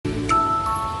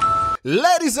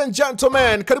Ladies and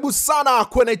gentlemen, karibu sana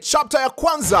kwenye chapter ya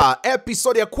kwanza,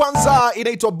 episode ya kwanza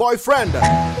inaitwa Boyfriend.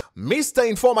 Mr.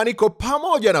 Informer niko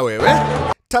pamoja na wewe.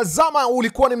 Tazama,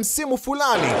 ulikuwa ni msimu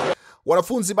fulani,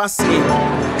 wanafunzi basi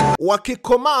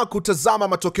wakikomaa kutazama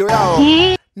matokeo yao,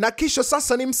 na kisha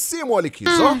sasa ni msimu wa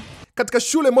likizo katika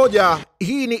shule moja.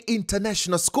 Hii ni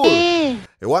international school.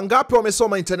 Wangapi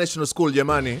wamesoma international school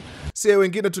jamani? Si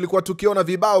wengine tulikuwa tukiona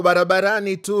vibao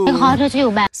barabarani tu.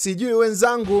 Sijui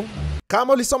wenzangu,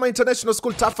 kama ulisoma international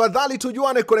school tafadhali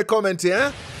tujuane kwenye comment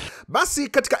Basi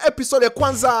katika episode ya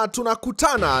kwanza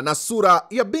tunakutana na sura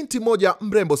ya binti moja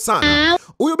mrembo sana.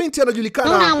 Huyu binti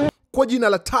anajulikana kwa jina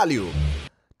la Taliu.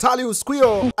 Taliu siku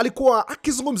hiyo alikuwa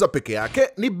akizungumza peke yake.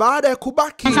 Ni baada ya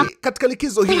kubaki katika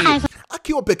likizo hii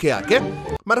akiwa peke yake.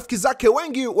 Marafiki zake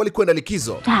wengi walikwenda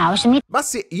likizo.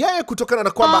 Basi yeye kutokana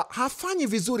na kwamba hafanyi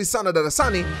vizuri sana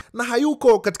darasani na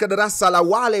hayuko katika darasa la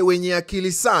wale wenye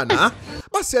akili sana,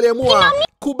 basi aliamua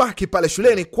kubaki pale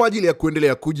shuleni kwa ajili ya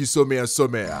kuendelea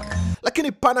kujisomea.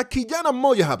 Lakini pana kijana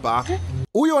mmoja hapa,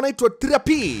 huyo anaitwa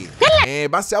Trapi.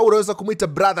 Basi au unaweza kumuita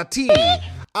Brother T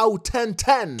au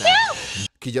 1010.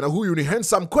 Kijana huyu ni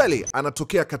handsome kweli,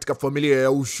 anatokea katika familia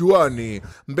ya ushuani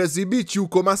Mbezi Beach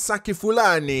huko Masaki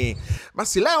fulani.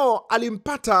 Basi leo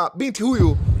alimpata binti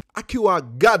huyu akiwa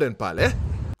garden pale,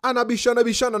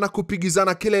 anabishana na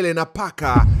kupigizana kelele na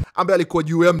paka ambaye alikuwa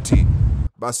juu ya mti.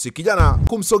 Basi kijana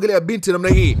kumsogelea binti namna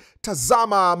hii,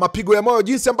 tazama mapigo ya moyo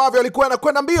jinsi ambavyo alikuwa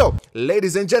anakwenda mbio.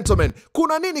 Ladies and gentlemen,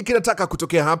 kuna nini kinataka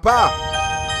kutokea hapa?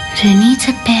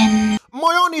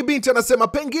 Moyoni binti anasema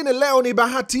pengine leo ni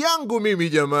bahati yangu mimi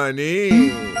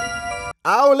jamani,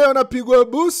 au leo napigwa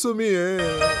busu mie.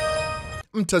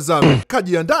 Mtazame,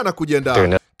 kajiandaa na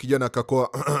kujiandaa. Kijana akakoa.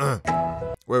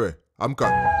 Wewe,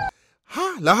 amka.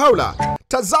 La haula.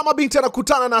 Tazama binti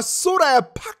anakutana na sura ya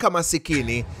paka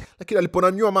masikini, lakini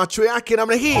aliponanyua macho yake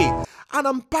namna hii,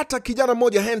 anampata kijana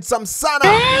mmoja handsome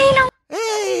sana.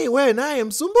 Hey, wewe naye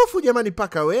msumbufu jamani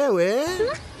paka wewe.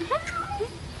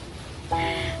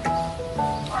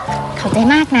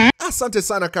 Asante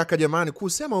sana kaka jamani,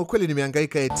 kusema ukweli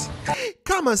nimehangaika eti.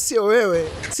 Kama sio wewe,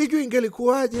 sijui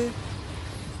ingelikuwaje.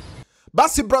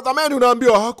 Basi brother man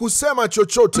unaambiwa hakusema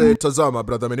chochote. Tazama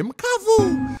brother man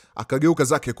mkavu, akageuka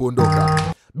zake kuondoka.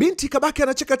 Binti kabaki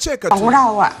anacheka tu.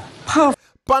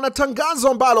 Pana tangazo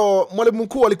ambalo mwalimu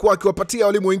mkuu alikuwa akiwapatia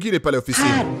walimu wengine pale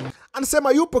ofisini.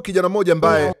 Anasema yupo kijana mmoja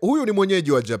ambaye huyu ni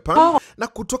mwenyeji wa Japan, na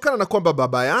kutokana na kwamba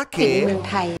baba yake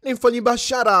ni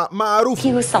mfanyabiashara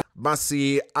maarufu,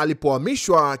 basi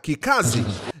alipohamishwa kikazi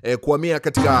kuhamia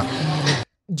katika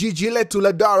jiji letu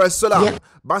la Dar es Salaam,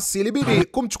 basi ilibidi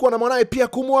kumchukua na mwanae pia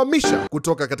kumuhamisha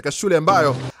kutoka katika shule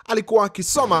ambayo alikuwa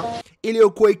akisoma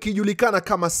iliyokuwa ikijulikana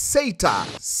kama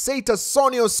Seita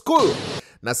Sonio School,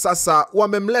 na sasa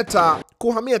wamemleta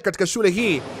kuhamia katika shule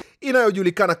hii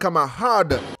inayojulikana kama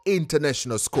Hard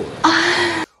International School.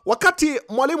 Wakati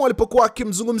mwalimu alipokuwa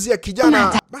akimzungumzia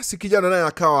kijana, basi kijana naye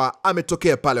akawa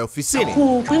ametokea pale ofisini.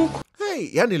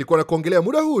 Yani ilikuwa na kuongelea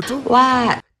muda huu tu.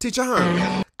 Teacher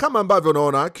Han, kama ambavyo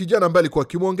unaona kijana ambaye alikuwa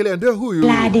akimwongelea ndio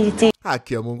huyu.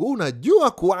 Haki ya Mungu,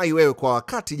 unajua kuwahi wewe kwa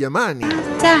wakati jamani.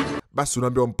 Basi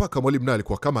unaambiwa mpaka mwalimu naye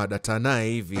alikuwa kama adata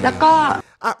naye hivi.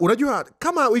 Unajua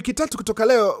kama wiki 3 kutoka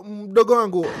leo mdogo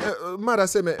wangu mara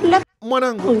aseme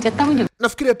mwanangu,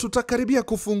 nafikiria tutakaribia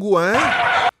kufungua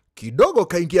Kidogo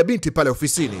kaingia binti pale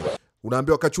ofisini.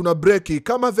 Unaambiwa kachuna breki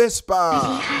kama Vespa.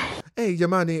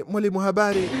 Jamani, mwalimu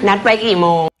habari.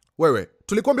 Wewe,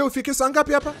 tulikuambia ufike saa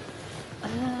ngapi hapa?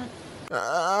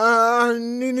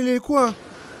 Nilikuwa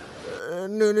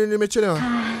nimechelewa.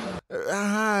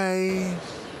 Hai.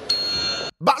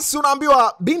 Basi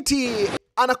unaambiwa binti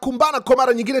anakumbana kwa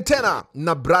mara nyingine tena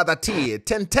na Brother T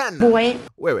 1010.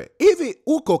 Wewe, hivi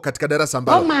uko katika darasa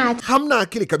ambalo hamna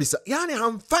akili kabisa, yani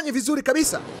hamfanyi vizuri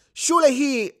kabisa. Shule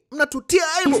hii mnatutia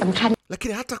aibu,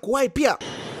 lakini hata kuwahi pia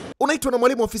unaitwa na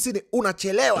mwalimu ofisini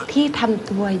unachelewa.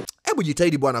 Hebu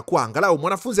jitahidi bwana kwa angalau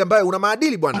mwanafunzi ambaye una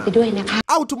maadili bwana.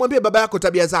 Au tumwambie baba yako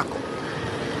tabia zako.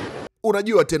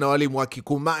 Unajua tena walimu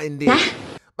wakikumaindi.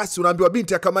 Basi unaambiwa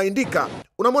binti akamaindika.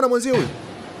 Unamwona mwenzio huyu?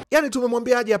 Yani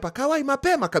tumemwambia aje hapa kawai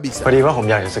mapema kabisa.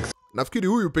 Nafikiri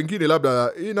huyu pengine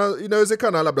labda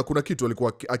inawezekana labda kuna kitu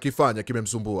alikuwa akifanya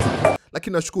kimemsumbua.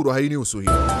 Lakini nashukuru hainihusu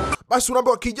hiyo. Basi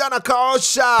unaambiwa kijana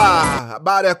kaosha.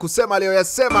 Baada ya kusema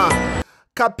aliyoyasema,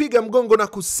 kapiga mgongo na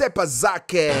kusepa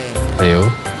zake.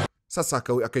 Sasa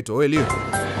akaitwa wewe Leo.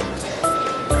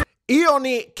 Hiyo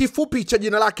ni kifupi cha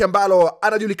jina lake ambalo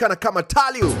anajulikana kama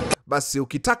Taliu. Basi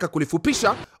ukitaka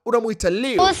kulifupisha unamuita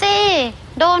Leo.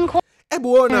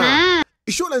 Ebu ona,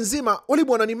 Shule nzima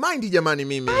walimu wananimind jamani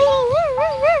mimi.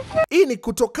 Hii ni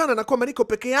kutokana na kwamba niko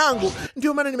peke yangu.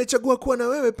 Ndio maana nimechagua kuwa na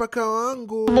wewe paka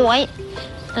wangu.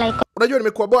 Unajua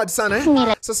nimekuwa bored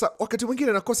sana Sasa wakati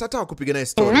mwingine nakosa hata kupiga naye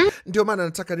story. Ndio maana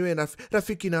nataka niwe na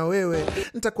rafiki na wewe.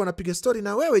 Nitakuwa napiga story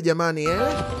na wewe jamani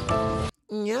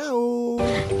Nyau.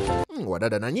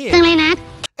 Wadada na nyie.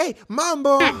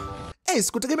 Mambo.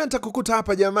 Sikutegemea nitakukuta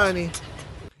hapa jamani.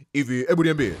 Hivi, hebu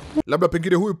niambie, labda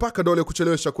pengine huyu paka ndo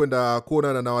aliyekuchelewesha kwenda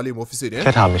kuonana na walimu ofisini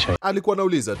Alikuwa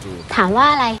anauliza tu.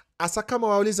 Asa kama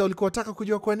wauliza ulikuwa unataka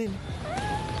kujua kwa nini?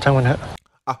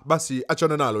 Basi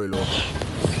achana nalo hilo.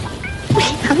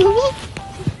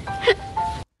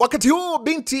 Wakati huu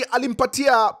binti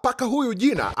alimpatia paka huyu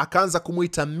jina, akaanza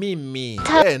kumuita Mimi.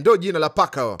 Ndio jina la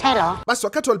paka. Basi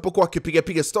wakati walipokuwa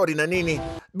wakipiga story na nini,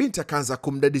 binti akaanza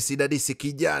kumdadisi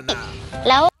kijana.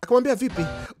 Akamwambia vipi?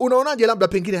 Unaonaje labda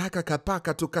pengine haka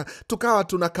kapaka tukawa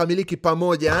tunakamiliki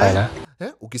pamoja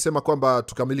Ukisema kwamba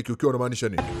tukamiliki ukiwa unamaanisha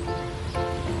nini?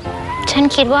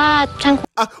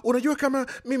 Unajua kama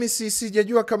mimi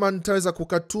sijajua kama nitaweza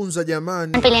kukatunza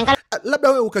jamani. Labda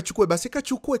wewe ukachukue basi,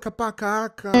 kachukue kapaka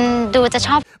haka.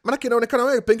 Maana inaonekana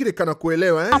wewe pengine kana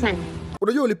kuelewa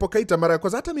Unajua ulipokaita mara ya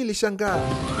kwanza hata mimi nilishangaa.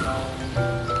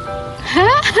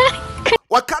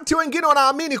 Wakati wengine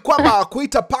wanaamini kwamba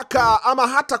kuita paka ama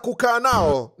hata kukaa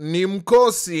nao ni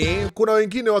mkosi, kuna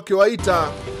wengine wakiwaita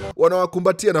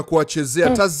wanawakumbatia na kuwachezea.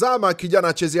 Tazama kijana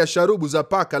achezea sharubu za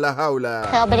paka, la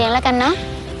haula.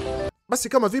 Basi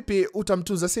kama vipi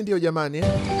utamtunza, si ndio jamani?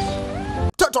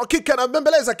 Mtoto wa kike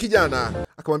anambembeleza kijana.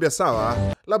 Akamwambia sawa,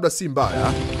 labda si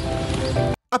mbaya.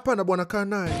 Hapana bwana, kaa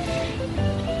naye.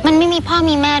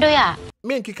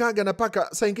 Mimi nikikaga na paka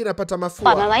saa nyingine napata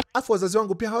mafua. Afu wazazi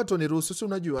wangu pia hawatoniruhusu, si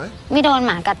unajua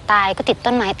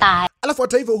Alafu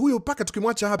hata hivyo huyu paka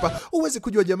tukimwacha hapa, uwezi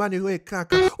kujua jamani wewe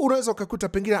kaka. Unaweza ukakuta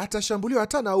pengine atashambuliwa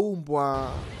hata na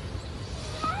umbwa.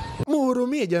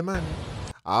 Muhurumie jamani.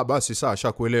 Basi saa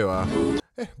shakuelewa.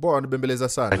 Bwana nibembeleza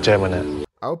sana.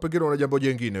 Au pengine una jambo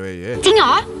jingine wewe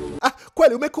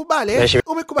kweli umekubali?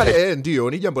 Umekubali? Ndio,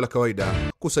 ni jambo la kawaida.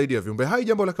 Kusaidia viumbe hai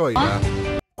jambo la kawaida.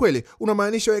 Kweli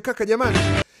unamaanisha wewe kaka jamani?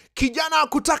 Kijana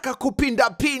kutaka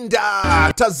kupinda.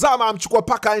 Tazama amchukua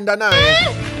paka aenda naye.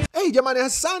 Jamani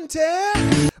asante.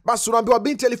 Basi unaambiwa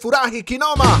binti alifurahi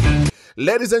kinoma.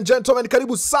 Ladies and gentlemen,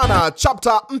 karibu sana.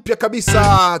 Chapter mpya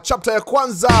kabisa. Chapter ya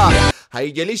kwanza.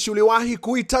 Haijalishi uliwahi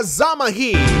kuitazama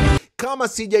hii, kama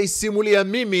sijaisimulia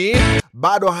mimi,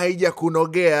 bado haija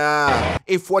kunogea.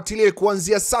 Ifuatilie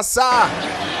kuanzia sasa.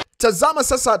 Tazama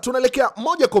sasa, tunaelekea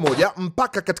moja kwa moja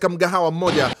mpaka katika mgahawa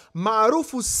mmoja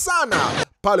maarufu sana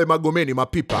pale Magomeni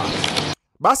Mapipa.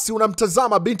 Basi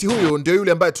unamtazama binti huyu, ndio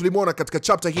yule ambaye tulimuona katika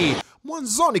chapter hii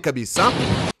mwanzoni kabisa.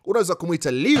 Unaweza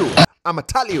kumuita Liu ama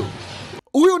Taliu.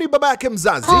 Huyu ni baba yake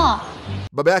mzazi.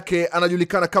 Baba yake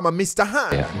anajulikana kama Mr.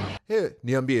 Han.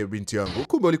 Niambie binti yangu,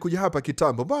 kumbe ulikuja hapa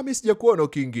kitambo. Mbona mimi sijakuona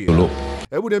ukiingia?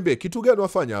 Hebu niambie kitu gani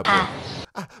wafanya hapa?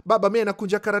 Baba mimi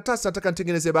nakunja karatasi, nataka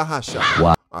nitengeneze bahasha.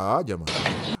 Jamani.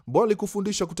 Mbona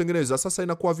nilikufundisha kutengeneza, sasa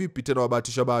inakuwa vipi tena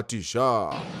wabahatisha?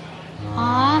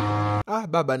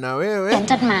 Baba na wewe.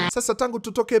 Sasa tangu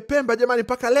tutoke Pemba jamani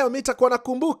mpaka leo mimi nitakuwa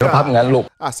nakumbuka.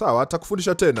 Sawa,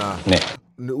 atakufundisha tena.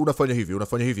 Unafanya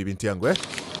hivi binti yangu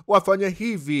wafanya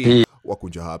hivi.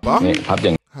 Wakunja hapa.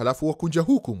 Halafu wakunja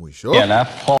huku mwisho.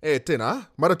 Tena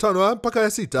mara 5 mpaka ya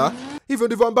 6. Hivyo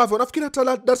ndivyo ambavyo nafikiri hata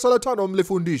darasa la 5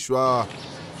 mlifundishwa.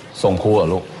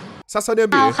 Sasa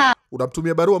niambie,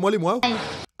 unamtumia barua mwalimu au?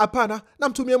 Hapana,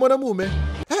 namtumia mwanamume.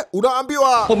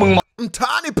 Unaambiwa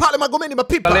mtaani pale Magomeni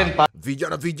Mapipa,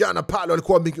 vijana pale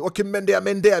walikuwa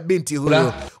wakimendea binti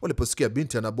huyo. Waliposikia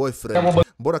binti ana boyfriend,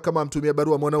 mbona kama amtumia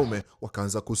barua mwanaume,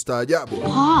 wakaanza kustaajabu.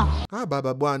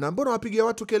 Baba bwana, mbona wapigia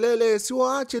watu kelele? Si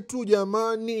waache tu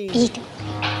jamani.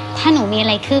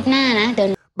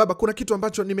 Baba, kuna kitu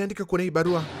ambacho nimeandika kwenye hii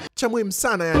barua cha muhimu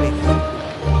sana yani.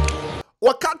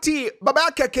 Wakati baba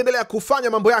yake akiendelea kufanya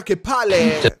mambo yake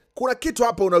pale, kuna kitu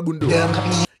hapa unagundua.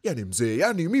 Yani mzee,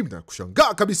 yani mimi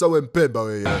nakushangaa kabisa wewe Mpemba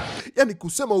wewe. Yani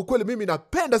kusema ukweli mimi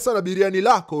napenda sana biriani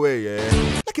lako wewe.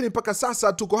 Lakini mpaka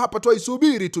sasa tuko hapa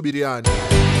tuisubiri tu biriani.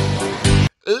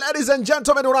 Ladies and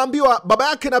gentlemen, unaambiwa baba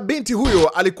yake na binti huyo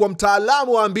alikuwa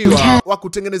mtaalamu wa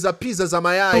kutengeneza pizza za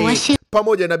mayai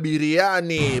pamoja na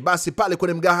biriani. Basi pale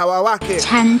kwenye mgahawa wake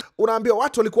unaambiwa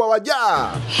watu walikuwa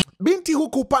wajaa. Binti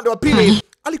huku upande wa pili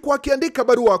alikuwa akiandika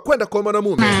barua kwenda kwa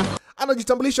mwanamume.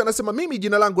 Anajitambulisha, anasema mimi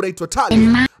jina langu naitwa Tali.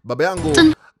 Baba yangu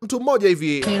mtu mmoja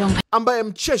hivi ambaye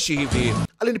mcheshi hivi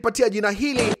alinipatia jina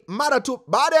hili mara tu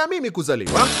baada ya mimi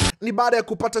kuzaliwa. Ni baada ya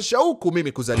kupata shauku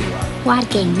mimi kuzaliwa.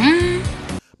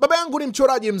 Baba yangu ni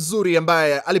mchoraji mzuri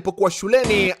ambaye alipokuwa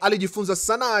shuleni alijifunza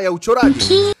sanaa ya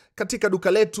uchoraji. katika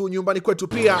duka letu nyumbani kwetu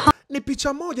pia ni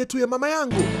picha moja tu ya mama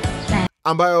yangu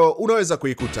ambayo unaweza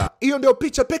kuikuta. Hiyo ndio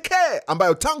picha pekee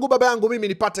ambayo tangu baba yangu mimi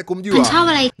nipate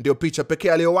kumjua ndio picha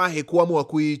pekee aliyowahi kuamua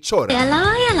kuichora.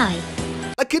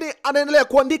 Lakini anaendelea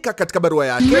kuandika katika barua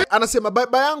yake, anasema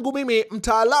baba yangu mimi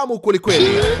mtaalamu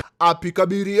kwelikweli, apika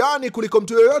biriani kuliko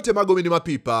mtu yoyote Magomeni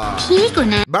Mapipa.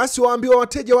 Basi waambiwa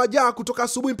wateja wajaa kutoka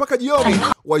asubuhi mpaka jioni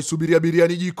waisubiria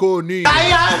biriani jikoni.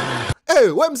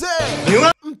 We mzee,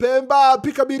 Mpemba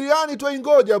pika biriani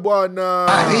twaingoja bwana.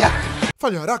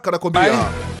 Fanya haraka nakwambia.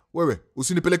 Wewe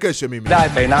usinipelekeshe mimi.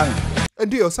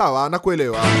 Ndiyo sawa,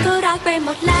 nakuelewa.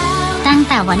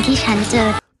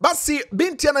 Basi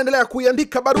binti anaendelea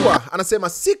kuiandika barua, anasema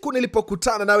siku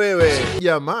nilipokutana na wewe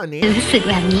jamani,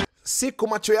 siku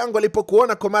macho yangu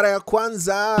alipokuona kwa mara ya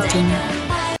kwanza,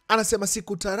 anasema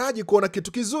sikutaraji kuona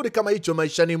kitu kizuri kama hicho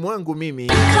maishani mwangu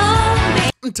mimi.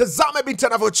 Mtazame binti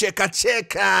anavyocheka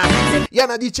cheka,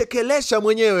 yanajichekelesha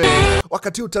mwenyewe.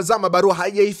 Wakati utazama barua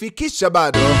haijaifikisha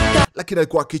bado, lakini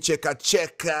alikuwa akicheka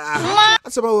cheka.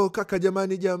 Anasema kaka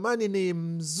jamani ni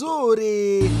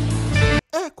mzuri.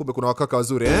 Kumbe kuna wakaka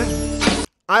wazuri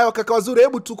Haya wakaka wazuri,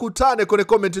 hebu tukutane kwenye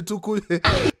comment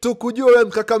tukujue wewe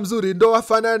mkaka mzuri ndo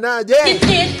wafananaje.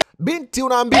 Binti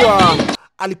unaambiwa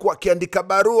alikuwa akiandika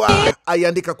barua,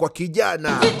 aiandika kwa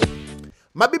kijana.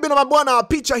 Mabibi na mabwana,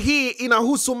 picha hii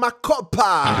inahusu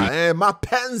makopa,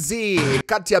 mapenzi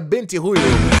kati ya binti huyu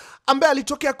ambaye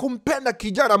alitokea kumpenda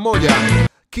kijana mmoja,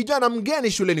 kijana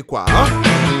mgeni shuleni kwao.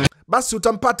 Basi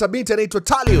utampata binti anaitwa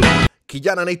Taliu,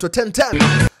 kijana anaitwa Tenten.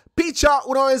 Picha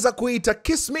unaweza kuita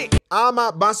Kiss Me,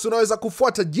 ama basi unaweza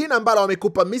kufuata jina ambalo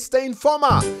wamekupa Mr.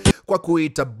 Informer kwa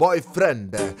kuita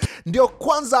Boyfriend. Ndio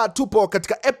kwanza tupo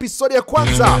katika episode ya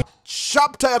kwanza,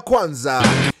 chapter ya kwanza.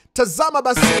 Tazama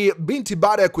basi binti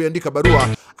baada ya kuandika barua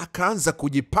akaanza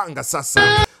kujipanga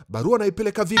sasa. Barua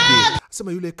naipeleka vipi?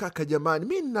 Sema yule kaka jamani,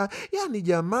 mimi yani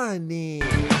jamani,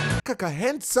 kaka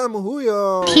handsome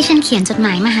huyo.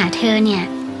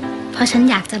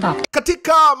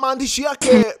 Katika maandishi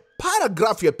yake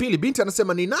paragraph ya pili, binti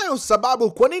anasema ninayo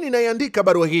sababu kwa nini naiandika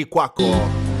barua hii kwako.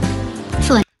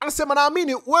 Anasema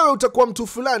naamini wewe utakuwa mtu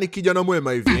fulani, kijana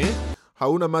mwema hivi,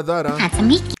 hauna madhara.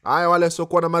 Haya, wale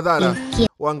wasiokuwa na madhara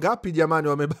wangapi jamani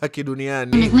wamebaki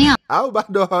duniani au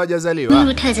bado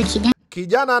hawajazaliwa?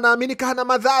 Kijana anaamini hana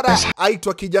madhara,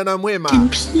 aitwa kijana mwema.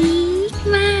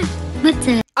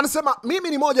 Anasema mimi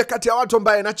ni moja kati ya watu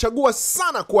ambaye nachagua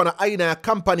sana kuwa na aina ya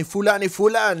kampani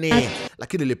fulani,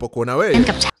 lakini nilipokuona wewe,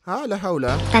 hala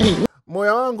haula,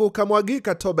 moyo wangu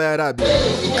ukamwagika toba ya Rabi.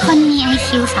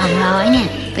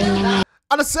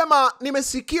 Anasema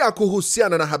nimesikia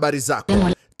kuhusiana na habari zako.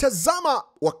 Tazama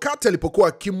wakati alipokuwa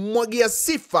akimwagia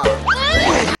sifa,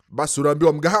 basi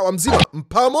unaambiwa mgahawa mzima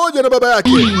pamoja na baba yake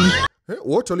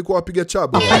wote walikuwa wapiga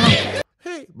chabu.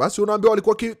 Basi unaambiwa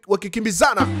walikuwa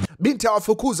wakikimbizana, binti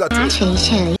hawafukuza tu.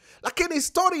 Lakini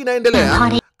story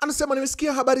inaendelea. Anasema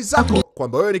nimesikia habari zako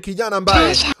kwamba wewe ni kijana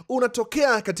ambaye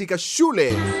unatokea katika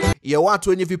shule ya watu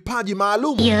wenye vipaji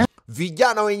maalum,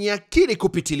 vijana wenye akili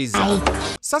kupitiliza.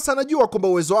 Sasa najua kwamba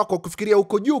uwezo wako kufikiria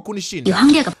uko juu kunishinda,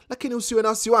 lakini usiwe na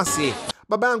wasiwasi.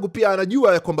 Baba yangu pia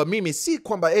anajua kwamba mimi si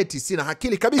kwamba eti sina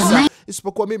akili kabisa,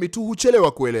 isipokuwa mimi tu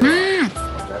huchelewa kuelewa.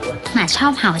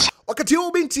 Wakati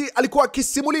huu binti alikuwa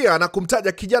akisimulia na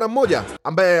kumtaja kijana mmoja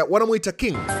ambaye wanamuita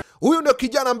King. Huyu ndio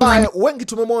kijana ambaye wengi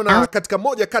tumemwona katika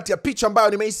moja kati ya picha ambayo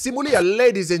nimeisimulia,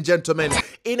 ladies and gentlemen,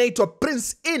 inaitwa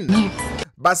Prince In.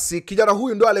 Basi kijana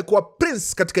huyu ndio alikuwa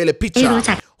Prince katika ile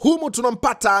picha. Humu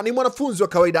tunampata ni mwanafunzi wa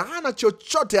kawaida, hana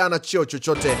chochote, hana cheo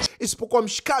chochote isipokuwa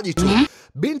mshikaji tu.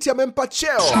 Binti amempa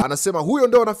cheo, anasema huyo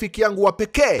ndio rafiki yangu wa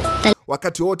pekee.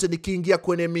 Wakati wote nikiingia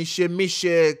kwenye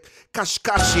mishe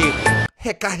kashikashi,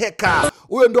 heka,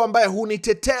 huyo ndio ambaye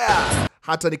hunitetea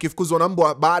hata nikifukuzwa na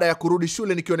mbwa baada ya kurudi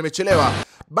shule nikiwa nimechelewa.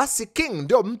 Basi King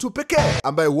ndio mtu pekee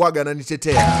ambaye huaga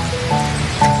ananitetea.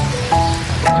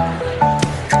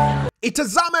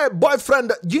 Itazame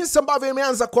Boyfriend jinsi ambavyo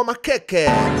imeanza kwa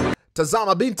makeke.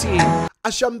 Tazama binti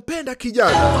ashampenda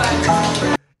kijana.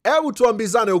 Hebu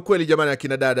tuambizane ukweli jamani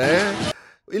akina dada,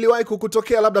 iliwahi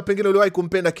kukutokea labda pengine uliwahi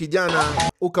kumpenda kijana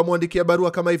ukamwandikia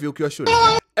barua kama hivi ukiwa shule?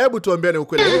 Hebu tuambiane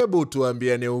ukweli. Hebu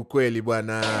tuambiane ukweli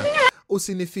bwana.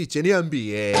 Usinifiche,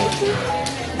 niambie.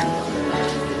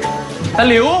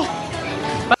 Hello.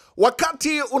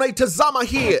 Wakati unaitazama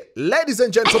hii, ladies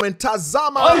and gentlemen,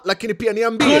 tazama lakini pia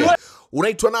niambie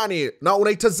unaitwa nani na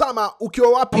unaitazama ukiwa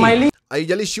wapi?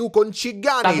 Haijalishi uko nchi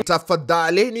gani,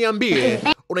 tafadhali niambie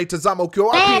unaitazama ukiwa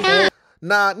wapi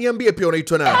na niambie pia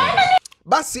unaitwa nani.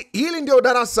 Basi hili ndio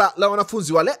darasa la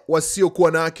wanafunzi wale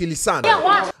wasiokuwa na akili sana.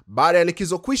 Baada ya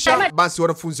likizo kwisha, basi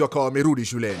wanafunzi wakawa wamerudi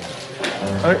shuleni.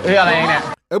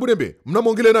 Hebu niambie,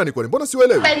 mnamwongelea nani kwani? Mbona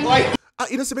siwaelewi?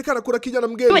 Inasemekana kuna kijana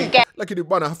mgeni. Lakini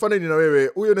bwana hafanani na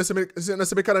wewe. Huyo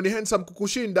inasemekana ni handsome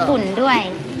kukushinda.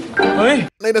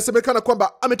 Na inasemekana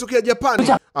kwamba ametokea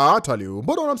Japani. Taliu,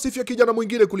 mbona unamsifia kijana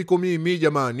mwingine kuliko mimi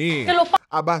jamani?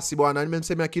 Basi bwana,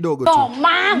 nimemsemea kidogo tu.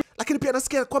 Lakini pia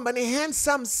nasikia kwamba ni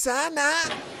handsome sana.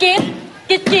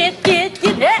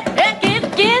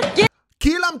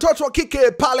 Kila mtoto wa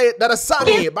kike pale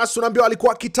darasani basi unaambiwa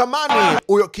alikuwa akitamani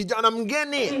huyo kijana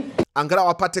mgeni angalau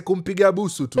apate kumpiga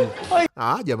busu tu.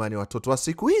 Jamani, watoto wa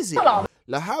siku hizi.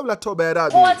 La haula toba ya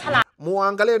Rabbi.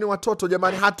 Muangalie ni watoto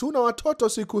jamani, hatuna watoto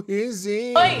siku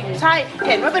hizi.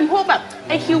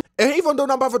 Hivyo ndo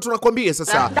ambavyo tunakwambia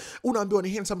sasa. Unaambiwa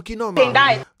ni handsome kinoma.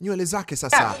 Nywele zake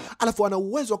sasa. Alafu ana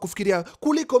uwezo wa kufikiria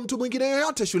kuliko mtu mwingine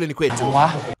yoyote shuleni kwetu.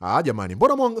 Jamani,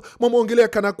 mbona mwongelea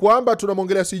kana kwamba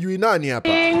tunamwongelea sijui nani hapa?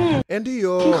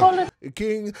 Ndiyo.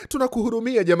 King,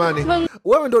 tunakuhurumia jamani.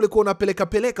 Wewe ndo ulikuwa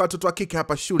unapeleka watoto wa kike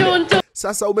hapa shule.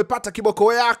 Sasa umepata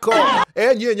kiboko yako.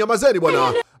 Nyie nyamazeni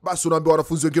bwana. Basi unaambiwa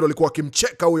wanafunzi wengine walikuwa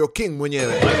wakimcheka huyo King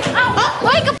mwenyewe.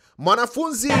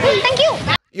 Mwanafunzi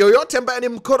yoyote ambaye ni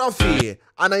mkorofi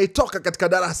anaitoka katika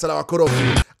darasa la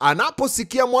wakorofi,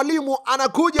 anaposikia mwalimu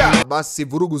anakuja, basi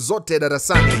vurugu zote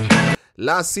darasani,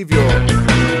 la sivyo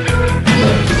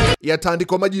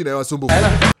yataandikwa majina ya wasumbufu.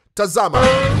 Tazama,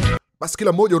 basi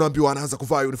kila mmoja unaambiwa anaanza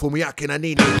kuvaa uniformu yake na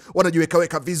nini,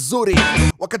 wanajiweka vizuri.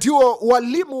 Wakati huo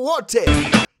walimu wote,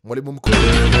 mwalimu mkuu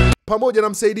pamoja na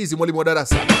msaidizi mwalimu wa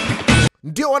darasa,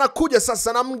 ndio wanakuja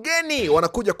sasa na mgeni,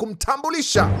 wanakuja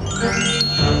kumtambulisha.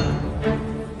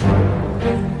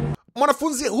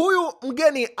 Mwanafunzi huyu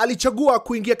mgeni alichagua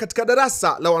kuingia katika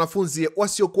darasa la wanafunzi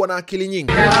wasiokuwa na akili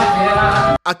nyingi.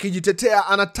 Akijitetea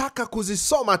anataka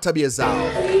kuzisoma tabia zao.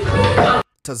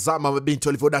 Tazama mabinti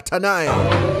walivyodata naye.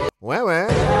 Wewe,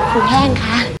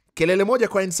 kelele moja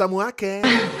kwa handsome wake.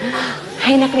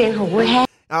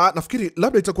 Nafikiri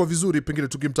labda itakuwa vizuri pengine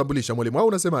tukimtambulisha mwalimu, au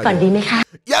unasemaje?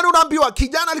 Yaani unaambiwa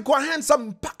kijana alikuwa handsome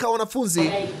mpaka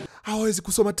wanafunzi hawezi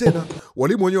kusoma tena.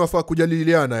 Walimu wenyewe wafaa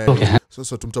kujadiliana.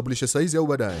 Sasa tumtambulishe saizi au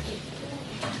baadaye?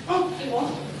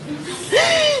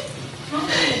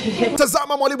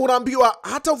 Tazama, mwalimu unaambiwa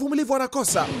hata uvumilivu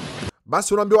anakosa.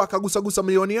 Basi unaambiwa akagusa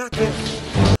milioni yake.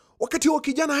 Wakati huo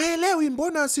kijana haelewi,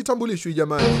 mbona sitambulishwi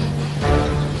jamani?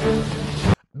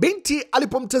 Binti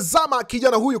alipomtazama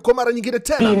kijana huyu kwa mara nyingine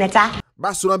tena,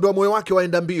 basi unaambiwa moyo wake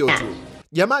waenda mbio tu.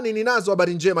 Jamani, ninazo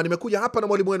habari njema, nimekuja hapa na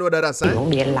mwalimu wenu wa darasa.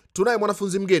 Tunaye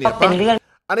mwanafunzi mgeni hapa.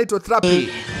 Anaitwa Trapi.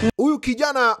 Huyu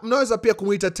kijana mnaweza pia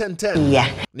kumuita 1010.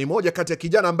 Ni moja kati ya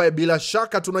kijana ambaye bila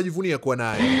shaka tunajivunia kuwa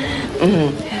naye.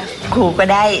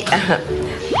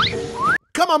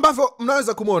 Kama ambavyo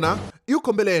mnaweza kumuona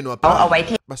yuko mbele yenu hapa.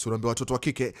 Basi unaambiwa watoto wa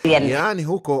kike, yaani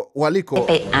huko waliko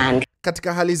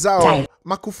katika hali zao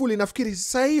makufuli, nafikiri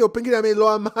sasa hiyo pengine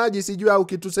ameloa maji sijui au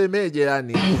kitu semeje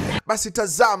yani. Basi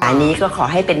tazama.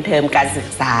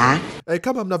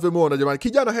 Kama mnavyomuona jamani,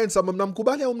 kijana handsome,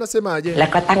 mnamkubali au mnasemaje?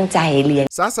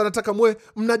 Sasa nataka muwe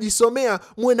mnajisomea,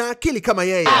 muwe na akili kama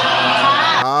yeye.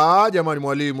 Jamani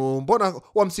mwalimu, mbona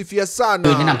wamsifia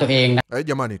sana?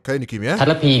 Jamani, kaeni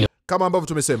kimya. Kama ambavyo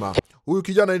tumesema, huyu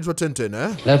kijana anaitwa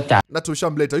 1010 na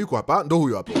tushamleta, yuko hapa, ndo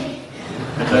huyu hapa.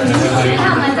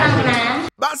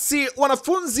 Basi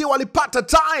wanafunzi walipata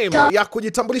time ya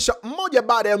kujitambulisha mmoja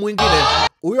baada ya mwingine.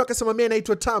 Huyu akasema mimi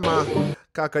naitwa Tama.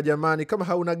 Kaka jamani, kama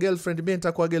hauna girlfriend mimi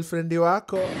nitakuwa girlfriend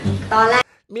wako.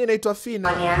 Mimi naitwa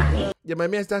Fina.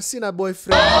 Jamani, mimi sina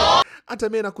boyfriend. Hata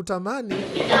mimi nakutamani.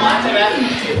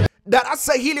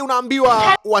 Darasa hili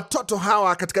unaambiwa watoto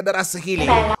hawa katika darasa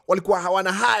hili walikuwa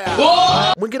hawana haya.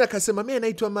 Mwingine akasema mimi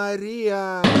naitwa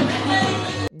Maria.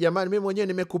 Jamani, mimi mwenyewe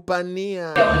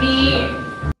nimekupania.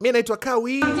 Mimi naitwa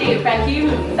Kawi.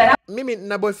 Mimi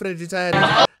na boyfriend tayari.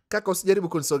 Kaka usijaribu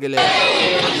kunisogelea.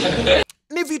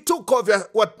 Ni vituko vya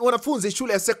wanafunzi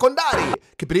shule ya sekondari.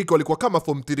 Kipindi walikuwa kama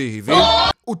form 3 hivi.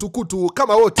 Utukutu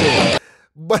kama wote.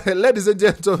 Ladies and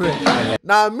gentlemen,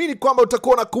 naamini kwamba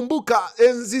utakuwa unakumbuka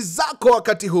enzi zako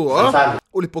wakati huo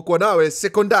ulipokuwa nawe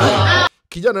sekondari.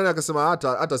 Kijana naye akasema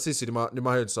hata sisi ni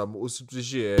handsome,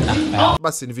 usitishie.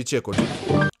 Basi ni vicheko tu.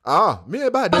 Mimi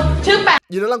bado.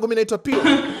 Jina langu mimi naitwa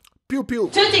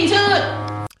Piu.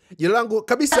 Jina langu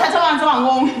kabisa.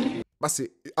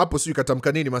 Basi hapo sijui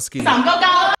katamka nini maskini.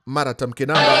 Mara tamke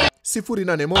namba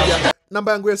 081,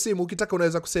 namba yangu ya simu, ukitaka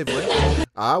unaweza kusave.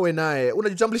 We naye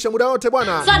unajitambulisha muda wote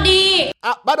bwana.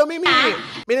 Bado mimi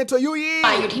naitwa Yui.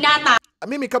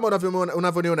 Mimi kama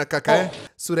unavyoniona kaka,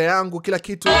 sura yangu kila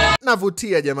kitu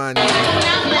navutia jamani.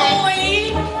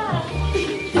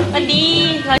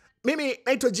 Mimi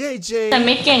naitwa JJ.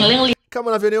 Kama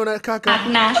unavyoniona kaka,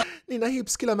 nina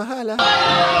hips kila mahala.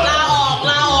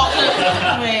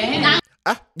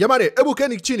 Jamani, hebu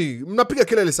keni chini, mnapiga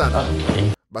kelele sana.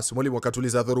 Basi mwalimu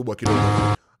akatuliza dhoruba kidogo.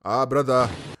 Brother,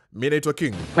 mimi naitwa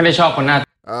King.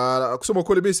 Kusema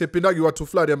kweli mimi sipendagi watu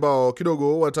fulani ambao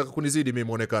kidogo wanataka kunizidi mimi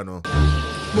muonekano.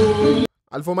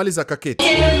 Alipomaliza kaketi.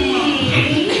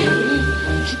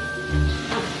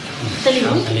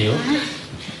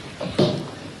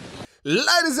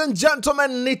 Ladies and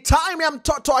gentlemen, ni time ya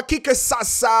mtoto wa kike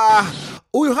sasa.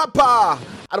 Huyu hapa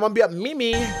anamwambia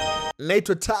mimi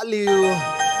naitwa Taliu,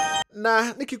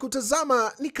 na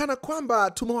nikikutazama nikana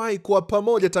kwamba tumewahi kuwa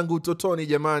pamoja tangu utotoni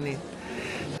jamani.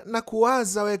 Na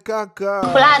kuwaza we kaka,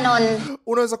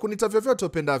 unaweza kunita vyovyote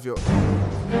upendavyo.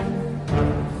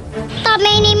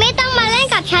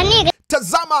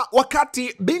 Tazama,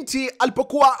 wakati binti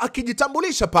alipokuwa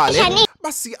akijitambulisha pale,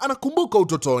 basi anakumbuka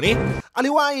utotoni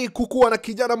aliwahi kukuwa na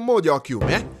kijana mmoja wa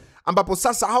kiume, ambapo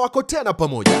sasa hawako tena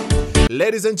pamoja.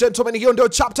 Ladies and gentlemen, hiyo ndio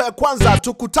chapter ya kwanza.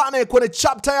 Tukutane kwenye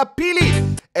chapter ya pili.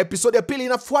 Episode ya pili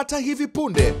inafuata hivi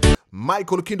punde.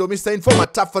 Michael Kindo, Mr.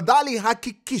 Informer, tafadhali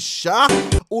hakikisha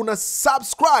una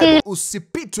subscribe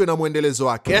usipitwe na mwendelezo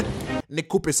wake.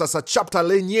 Nikupe sasa chapter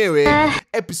lenyewe,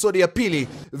 episode ya pili,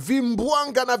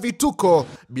 vimbwanga na vituko.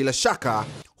 Bila shaka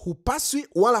hupaswi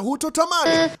wala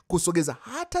hutotamani kusogeza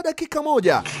hata dakika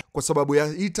moja, kwa sababu ya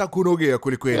itakunogea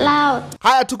kweli kweli.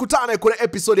 Haya, tukutane kwenye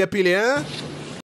episode ya pili